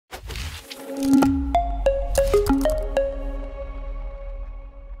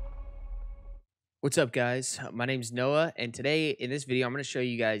What's up, guys? My name's Noah, and today in this video, I'm going to show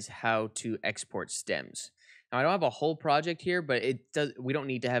you guys how to export stems. Now, I don't have a whole project here, but we don't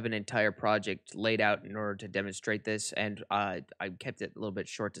need to have an entire project laid out in order to demonstrate this, and I kept it a little bit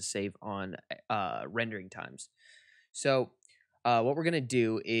short to save on rendering times. So, what we're going to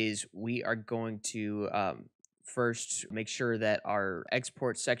do is we are going to first make sure that our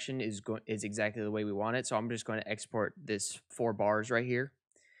export section is exactly the way we want it. So, I'm just going to export this 4 bars right here.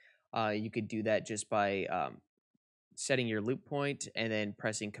 You could do that just by setting your loop point and then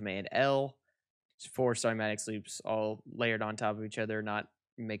pressing Command L. It's 4 Cymatics loops all layered on top of each other, not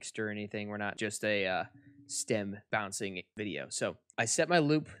mixed or anything. We're not just a stem bouncing video. So I set my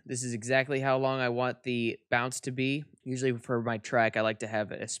loop. This is exactly how long I want the bounce to be. Usually for my track, I like to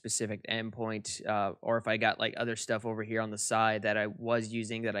have a specific endpoint, or if I got like other stuff over here on the side that I was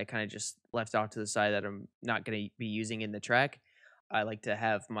using that I kind of just left off to the side that I'm not going to be using in the track. I like to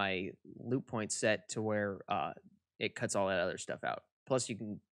have my loop point set to where it cuts all that other stuff out. Plus, you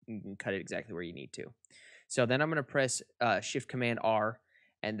can cut it exactly where you need to. So then I'm going to press Shift Command R,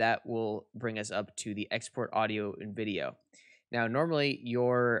 and that will bring us up to the export audio and video. Now, normally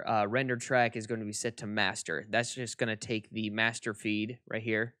your render track is going to be set to master. That's just going to take the master feed right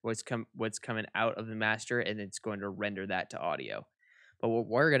here, what's coming out of the master, and it's going to render that to audio. But what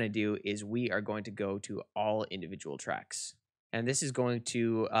we're going to do is we are going to go to all individual tracks. And this is going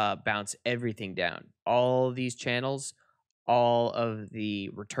to bounce everything down. All these channels, all of the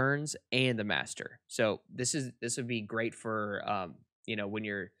returns, and the master. So this would be great for when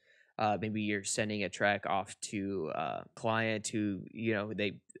you're maybe you're sending a track off to a client who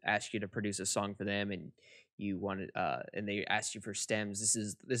they ask you to produce a song for them, and you want it, and they ask you for stems. This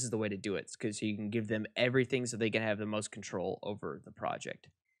is the way to do it, because you can give them everything so they can have the most control over the project.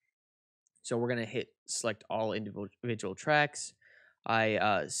 So we're going to select all individual tracks.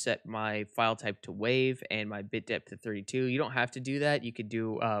 I set my file type to WAV and my bit depth to 32. You don't have to do that. You could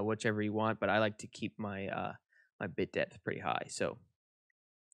do whichever you want, but I like to keep my my bit depth pretty high. So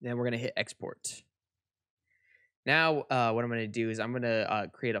then we're going to hit export. Now what I'm going to do is I'm going to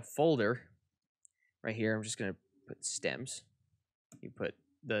create a folder right here. I'm just going to put stems. You put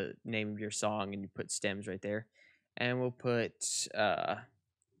the name of your song and you put stems right there. And we'll put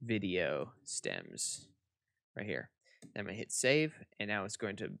video stems right here. I'm going to hit save, and now it's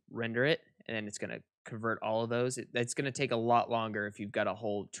going to render it, and then it's going to convert all of those. That's going to take a lot longer if you've got a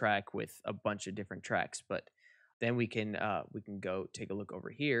whole track with a bunch of different tracks, but then we can go take a look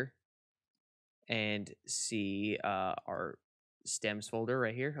over here and see our stems folder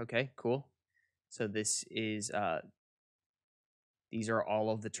right here. Okay, cool. So this is these are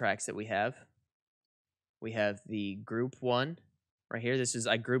all of the tracks that we have. We have the group 1 right here.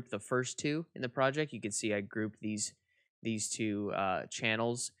 I grouped the first 2 in the project. You can see I grouped these 2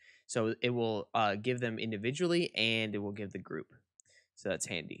 channels. So it will give them individually, and it will give the group. So that's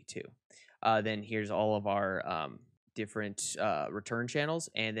handy too. Then here's all of our different return channels,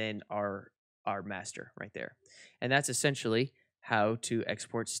 and then our master right there. And that's essentially how to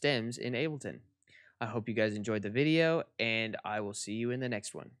export stems in Ableton. I hope you guys enjoyed the video, and I will see you in the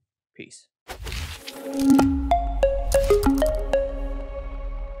next one. Peace.